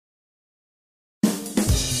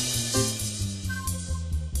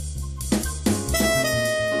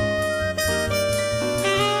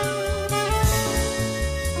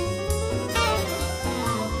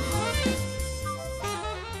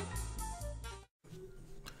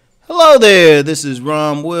Hello there, this is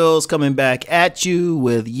Rom Wills coming back at you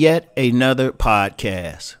with yet another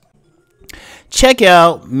podcast. Check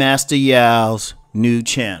out Master Yao's new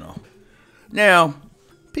channel. Now,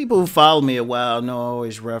 people who follow me a while know I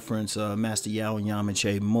always reference Master Yao and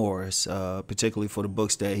Yamache Morris, particularly for the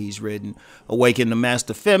books that he's written, Awaken the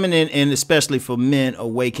Master Feminine, and especially for men,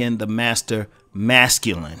 Awaken the Master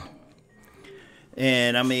Masculine.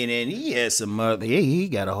 And I mean, and he has some other. He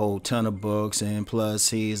got a whole ton of books, and plus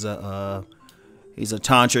he's a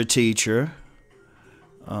tantra teacher,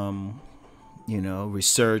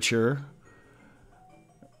 researcher,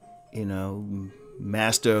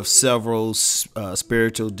 master of several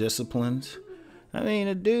spiritual disciplines. I mean,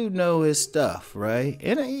 the dude know his stuff, right?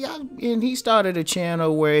 And he started a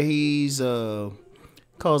channel where he's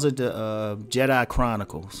calls it the Jedi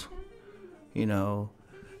Chronicles,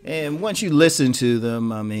 And once you listen to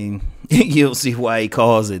them, I mean, you'll see why he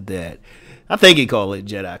calls it that. I think he called it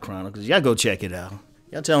Jedi Chronicles. Y'all go check it out.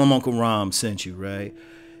 Y'all tell him Uncle Rom sent you, right?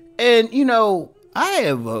 And, I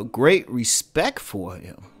have a great respect for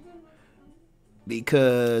him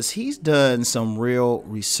because he's done some real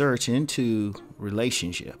research into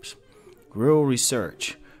relationships. Real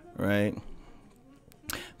research, right?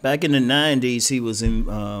 Back in the 90s,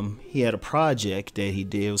 he had a project that he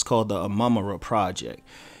did. It was called the Amumara Project.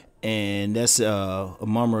 And that's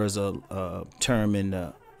Amumara is a term in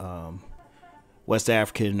the West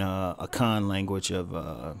African Akan language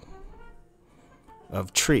of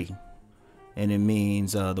tree, and it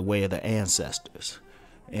means the way of the ancestors.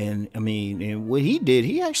 And I mean, and what he did,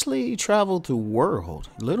 he actually traveled the world,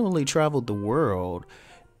 literally traveled the world,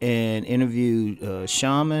 and interviewed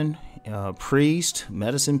shaman, priest,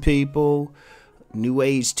 medicine people, New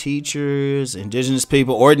Age teachers, indigenous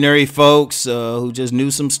people, ordinary folks who just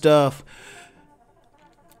knew some stuff,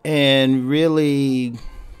 and really,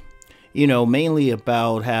 mainly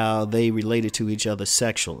about how they related to each other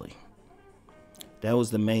sexually. That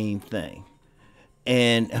was the main thing.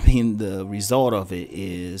 And I mean, the result of it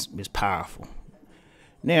is powerful.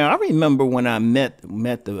 Now, I remember when I met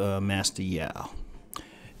the Master Yao.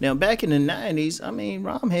 Now, back in the 90s, I mean,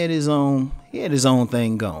 Rom had his own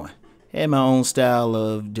thing going. Had my own style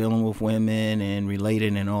of dealing with women and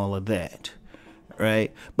relating and all of that,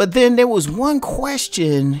 right? But then there was one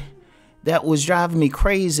question that was driving me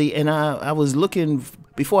crazy, and I was looking,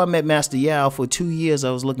 before I met Master Yao, for 2 years,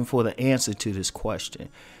 I was looking for the answer to this question.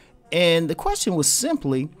 And the question was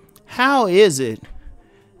simply, how is it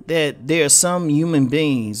that there are some human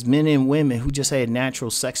beings, men and women, who just had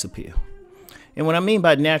natural sex appeal? And what I mean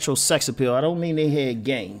by natural sex appeal, I don't mean they had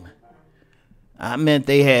game. I meant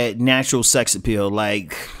they had natural sex appeal.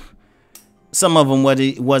 Like, some of them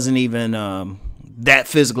wasn't even that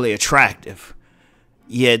physically attractive,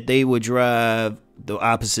 yet they would drive the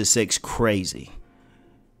opposite sex crazy.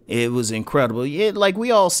 It was incredible. Yeah, like, we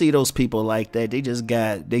all see those people like that.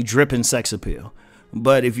 They dripping sex appeal.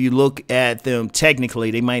 But if you look at them technically,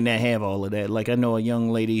 they might not have all of that. Like, I know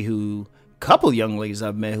couple young ladies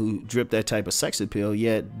I've met who drip that type of sex appeal,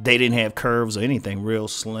 yet they didn't have curves or anything, real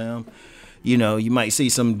slim. You might see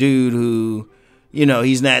some dude who,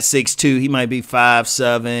 he's not 6'2", he might be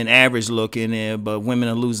 5'7", average looking, but women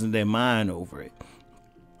are losing their mind over it,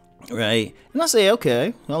 right? And I say,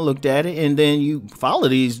 okay, I looked at it, and then you follow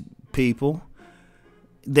these people.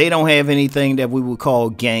 They don't have anything that we would call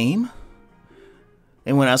game.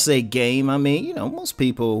 And when I say game, I mean, most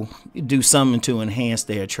people do something to enhance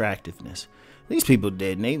their attractiveness. These people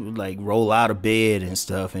didn't. They would like roll out of bed and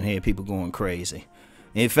stuff and had people going crazy.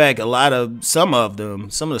 In fact, some of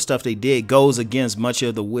the stuff they did goes against much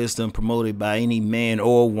of the wisdom promoted by any man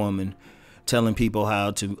or woman telling people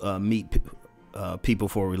how to meet people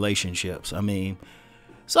for relationships. I mean,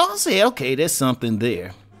 so I said, okay, there's something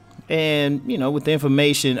there. And, with the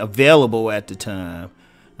information available at the time,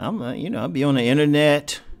 I'd be on the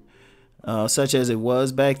internet, such as it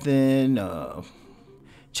was back then,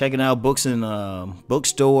 checking out books in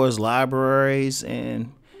bookstores, libraries,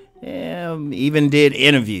 and even did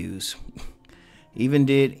interviews.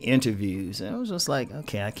 And I was just like,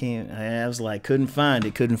 okay, I was like, couldn't find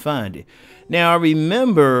it. Now, I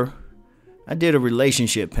remember I did a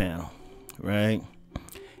relationship panel, right?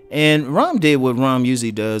 And Rom did what Rom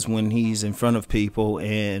usually does when he's in front of people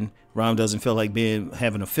and Rom doesn't feel like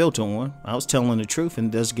having a filter on. I was telling the truth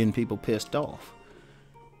and just getting people pissed off.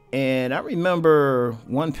 And I remember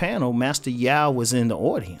one panel, Master Yao was in the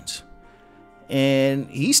audience. And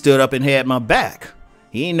he stood up and had my back.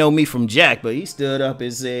 He didn't know me from Jack, but he stood up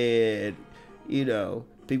and said,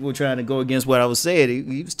 people were trying to go against what I was saying.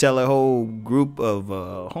 He was telling a whole group of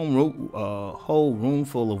whole room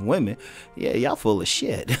full of women, yeah, y'all full of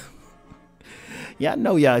shit. Y'all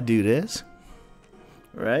know y'all do this.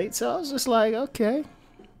 Right? So I was just like, okay.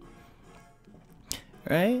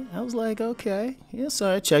 Right? I was like, okay. Yeah,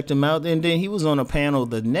 so I checked him out. And then he was on a panel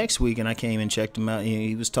the next week, and I came and checked him out. And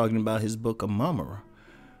he was talking about his book, Amumara.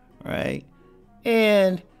 Right?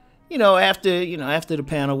 And, after the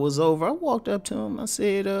panel was over, I walked up to him. I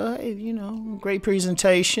said, hey, great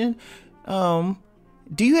presentation. Do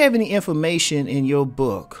you have any information in your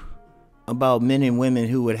book about men and women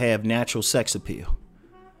who would have natural sex appeal?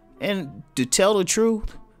 And to tell the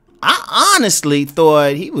truth, I honestly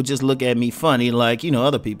thought he would just look at me funny like,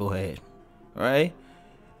 other people had. Right?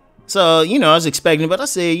 So, I was expecting, but I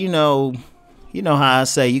said, how I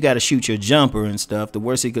say you got to shoot your jumper and stuff. The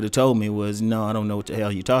worst he could have told me was, no, I don't know what the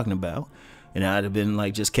hell you're talking about. And I'd have been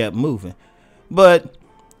like, just kept moving. But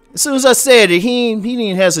as soon as I said it, he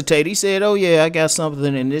didn't hesitate. He said, oh, yeah, I got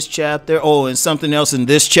something in this chapter. Oh, and something else in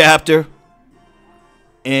this chapter.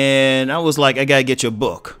 And I was like, I got to get your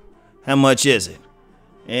book. How much is it?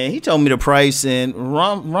 And he told me the price. And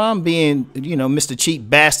Rom being, Mr. Cheap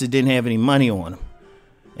Bastard, didn't have any money on him.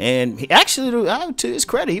 And he actually, to his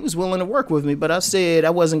credit, he was willing to work with me. But I said I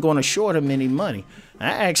wasn't going to short him any money. I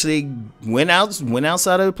actually went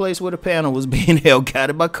outside of the place where the panel was being held, got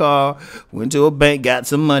in my car, went to a bank, got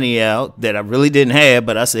some money out that I really didn't have.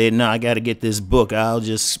 But I said, no, I got to get this book. I'll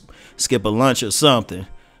just skip a lunch or something.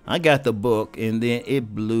 I got the book, and then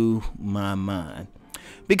it blew my mind.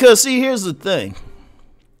 Because, see, here's the thing.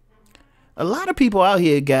 A lot of people out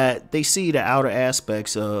here they see the outer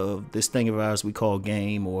aspects of this thing of ours we call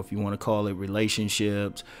game, or if you want to call it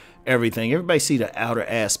relationships, everything. Everybody see the outer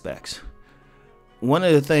aspects. One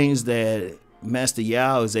of the things that Master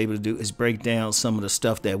Yao is able to do is break down some of the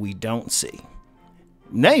stuff that we don't see.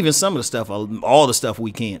 Not even some of the stuff, all the stuff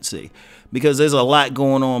we can't see. Because there's a lot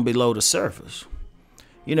going on below the surface.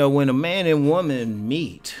 When a man and woman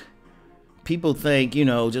meet, people think,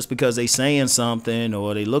 just because they saying something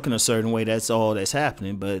or they looking a certain way, that's all that's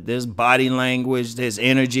happening. But there's body language, there's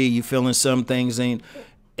energy. You feeling some things in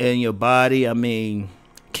your body. I mean,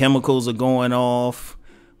 chemicals are going off,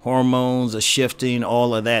 hormones are shifting,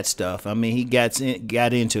 all of that stuff. I mean, he gets into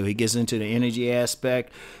the energy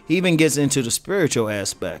aspect. He even gets into the spiritual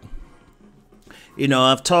aspect.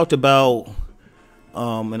 I've talked about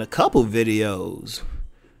in a couple videos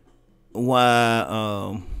why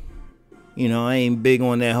I ain't big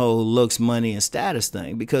on that whole looks, money, and status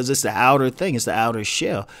thing, because it's the outer thing. It's the outer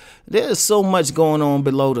shell. There's so much going on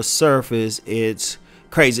below the surface. It's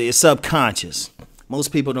crazy. It's subconscious. Most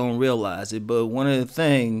people don't realize it. But one of the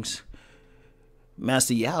things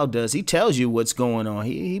Master Yao does, he tells you what's going on.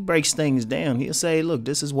 He breaks things down. He'll say, look,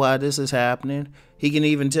 this is why this is happening. He can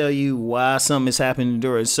even tell you why something is happening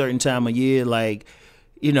during a certain time of year. Like,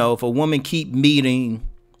 if a woman keep meeting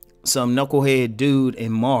some knucklehead dude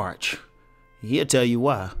in March, he'll tell you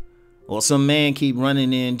why. Or some man keep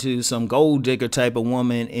running into some gold digger type of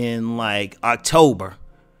woman in like October,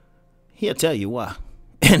 he'll tell you why.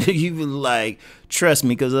 And you like, trust me,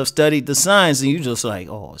 because I've studied the science, and you just like,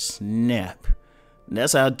 oh snap. And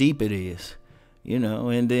that's how deep it is.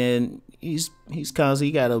 And then he's constantly,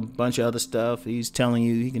 he got a bunch of other stuff. He's telling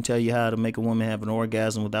you, he can tell you how to make a woman have an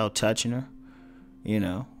orgasm without touching her.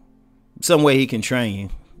 Some way he can train you.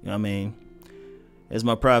 I mean, as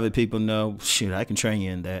my private people know, shoot, I can train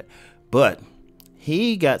you in that. But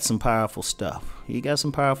he got some powerful stuff. Like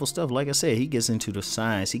I said, he gets into the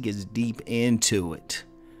science. He gets deep into it.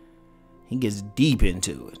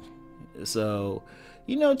 So,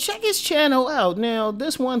 check his channel out. Now,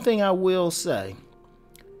 this one thing I will say.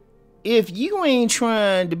 If you ain't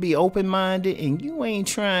trying to be open-minded and you ain't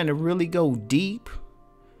trying to really go deep,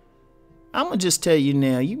 I'm going to just tell you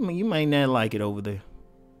now, you might not like it over there.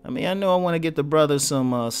 I mean, I know I want to get the brother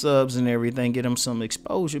some subs and everything, get him some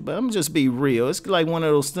exposure, but I'm just be real. It's like one of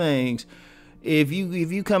those things. If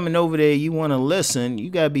you coming over there, you want to listen, you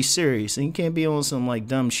got to be serious. And you can't be on some like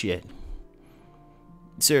dumb shit.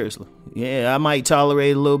 Seriously. Yeah, I might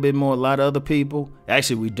tolerate a little bit more. A lot of other people.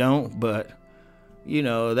 Actually, we don't, but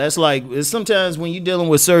that's like, sometimes when you're dealing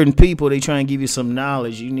with certain people, they try and give you some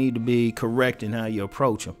knowledge. You need to be correct in how you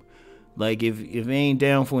approach them. Like, if he ain't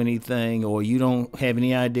down for anything, or you don't have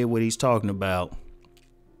any idea what he's talking about,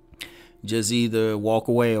 just either walk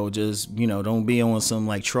away or just, don't be on some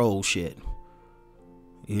like troll shit.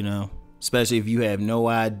 Especially if you have no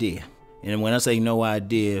idea. And when I say no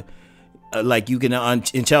idea, like you can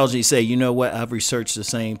intelligently say, you know what, I've researched the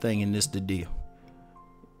same thing and this the deal.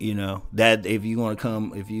 That if you want to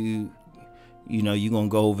come, if you're going to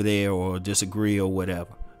go over there or disagree or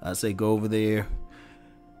whatever, I say go over there.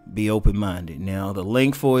 Be open-minded. Now, the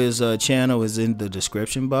link for his channel is in the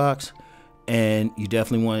description box, and you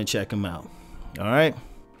definitely want to check him out. All right.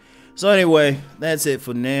 So anyway, that's it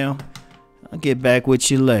for now. I'll get back with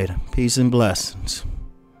you later. Peace and blessings.